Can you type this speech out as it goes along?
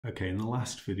Okay, in the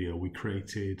last video we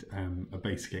created a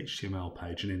basic HTML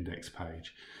page, an index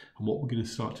page, and what we're going to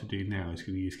start to do now is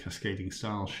going to use cascading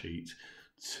style sheet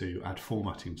to add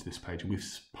formatting to this page, and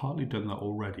we've partly done that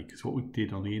already because what we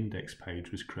did on the index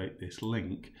page was create this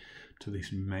link to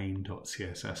this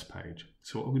main.css page.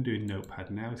 So what we're going to do in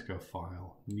Notepad now is go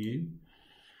File, New,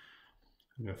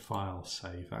 and go File,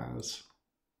 Save As.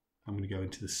 I'm going to go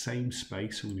into the same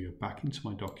space. I'm going to go back into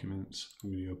my documents.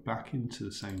 I'm going to go back into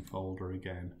the same folder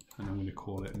again, and I'm going to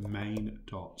call it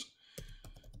main.css.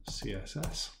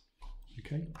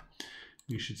 Okay.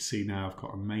 You should see now I've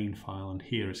got a main file, and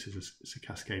here it says it's a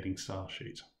cascading style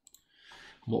sheet.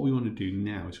 And what we want to do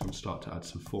now is we want to start to add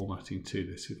some formatting to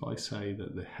this. If I say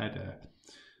that the header,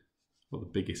 or the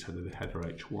biggest header, the header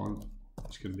H1,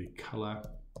 it's going to be color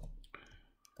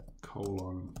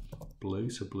 :blue.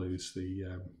 So blue is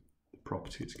the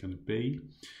property it's going to be,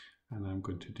 and I'm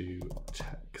going to do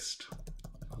text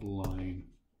align,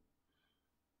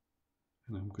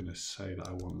 and I'm going to say that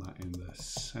I want that in the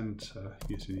center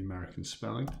using the American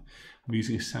spelling. I'm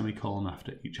using a semicolon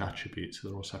after each attribute so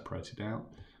they're all separated out,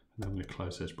 and then I'm going to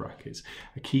close those brackets.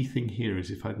 A key thing here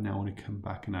is if I now want to come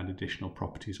back and add additional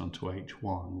properties onto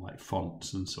H1 like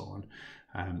fonts and so on,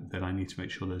 then I need to make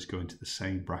sure those go into the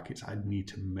same brackets. I need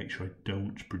to make sure I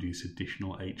don't produce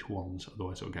additional H1s,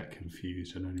 otherwise it'll get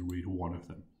confused and only read one of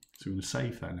them. So I'm going to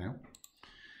save that now,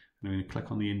 and I'm going to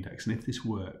click on the index, and if this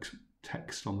works,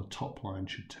 text on the top line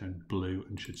should turn blue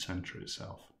and should center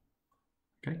itself.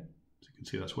 Okay, so you can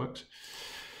see that's worked.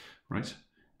 Right,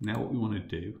 now what we want to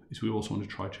do is we also want to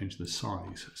try change the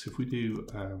size. So if we do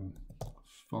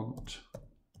font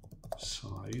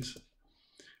size,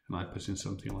 and I put in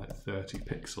something like 30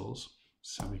 pixels,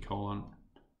 semicolon,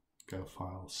 go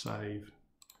File, Save,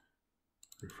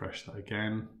 refresh that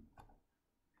again.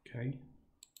 Okay,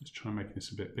 let's try making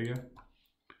this a bit bigger.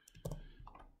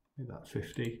 Make that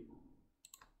 50.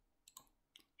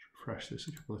 Refresh this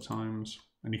a couple of times,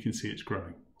 and you can see it's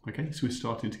growing. Okay, so we're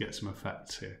starting to get some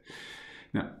effects here.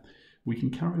 Now, we can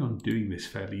carry on doing this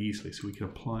fairly easily, so we can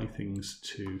apply things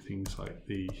to things like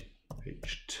the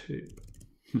H2.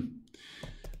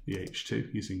 The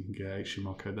H2 using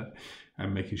HTML code there,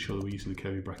 and making sure that we're using the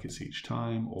curly brackets each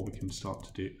time, or we can start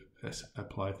to do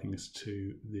apply things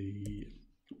to the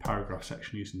paragraph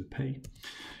section using the P.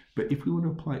 But if we want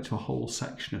to apply it to a whole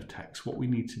section of text, what we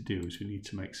need to do is we need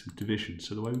to make some divisions.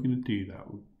 So the way we're going to do that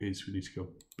is we need to go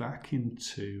back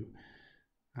into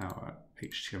our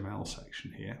HTML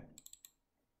section here,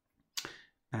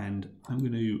 and I'm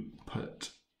going to put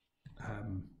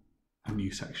a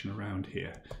new section around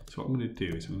here. So what I'm going to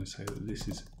do is I'm going to say that this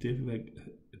is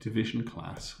a division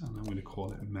class, and I'm going to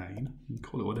call it main. You can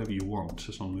call it whatever you want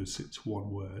as long as it's one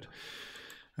word.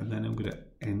 And then I'm going to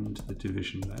end the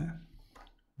division there.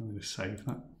 I'm going to save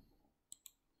that.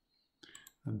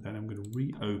 And then I'm going to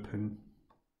reopen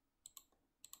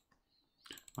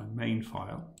my main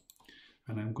file,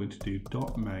 and I'm going to do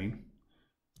 .main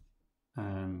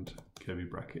and curly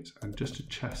brackets, and just to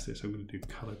test this I'm going to do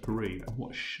color green, and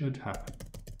what should happen,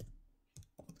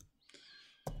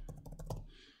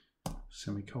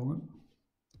 semicolon,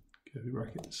 curly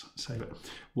brackets, save it.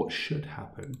 What should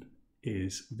happen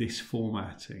is this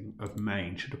formatting of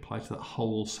main should apply to that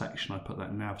whole section. I put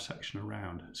that nav section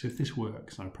around, so if this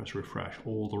works and I press refresh,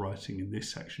 all the writing in this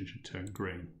section should turn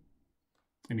green,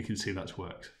 and you can see that's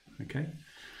worked. Okay,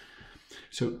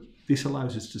 so this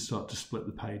allows us to start to split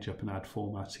the page up and add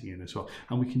formatting in as well.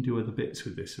 And we can do other bits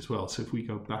with this as well. So if we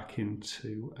go back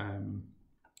into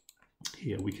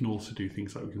here, we can also do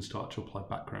things like we can start to apply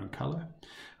background color.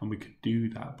 And we could do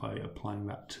that by applying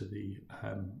that to the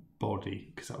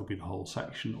body, because that would be the whole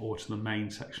section, or to the main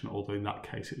section, although in that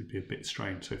case it would be a bit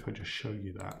strange. So if I just show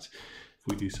you that, if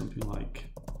we do something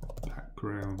like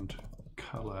background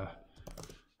color,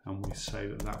 and we say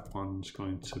that that one's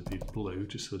going to be blue,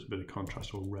 just so there's a bit of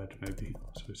contrast, or red maybe.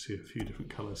 So we see a few different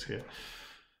colors here.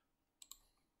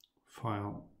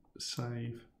 File,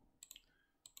 save.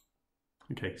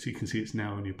 Okay, so you can see it's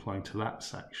now only applying to that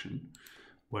section,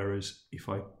 whereas if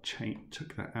I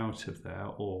took that out of there,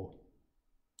 or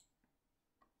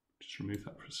just remove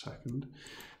that for a second,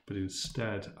 but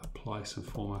instead apply some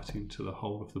formatting to the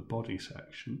whole of the body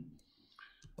section,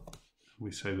 we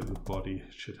say that the body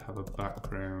should have a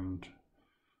background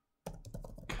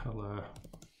color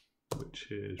which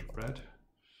is red.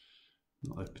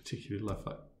 Not I particularly love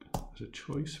that as a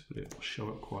choice, but it will show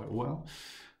it quite well.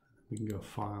 We can go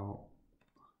File,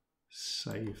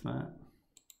 save that.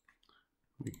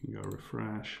 We can go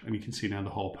refresh, and you can see now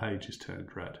the whole page is turned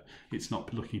red. It's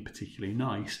not looking particularly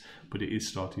nice, but it is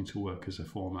starting to work as a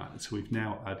format. So we've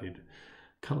now added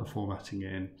colour formatting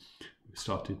in. We've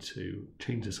started to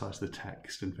change the size of the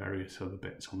text and various other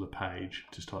bits on the page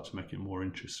to start to make it more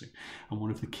interesting. And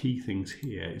one of the key things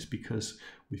here is because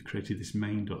we've created this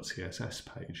main.css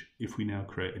page, if we now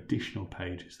create additional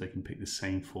pages, they can pick the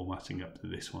same formatting up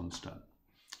that this one's done.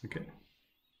 Okay.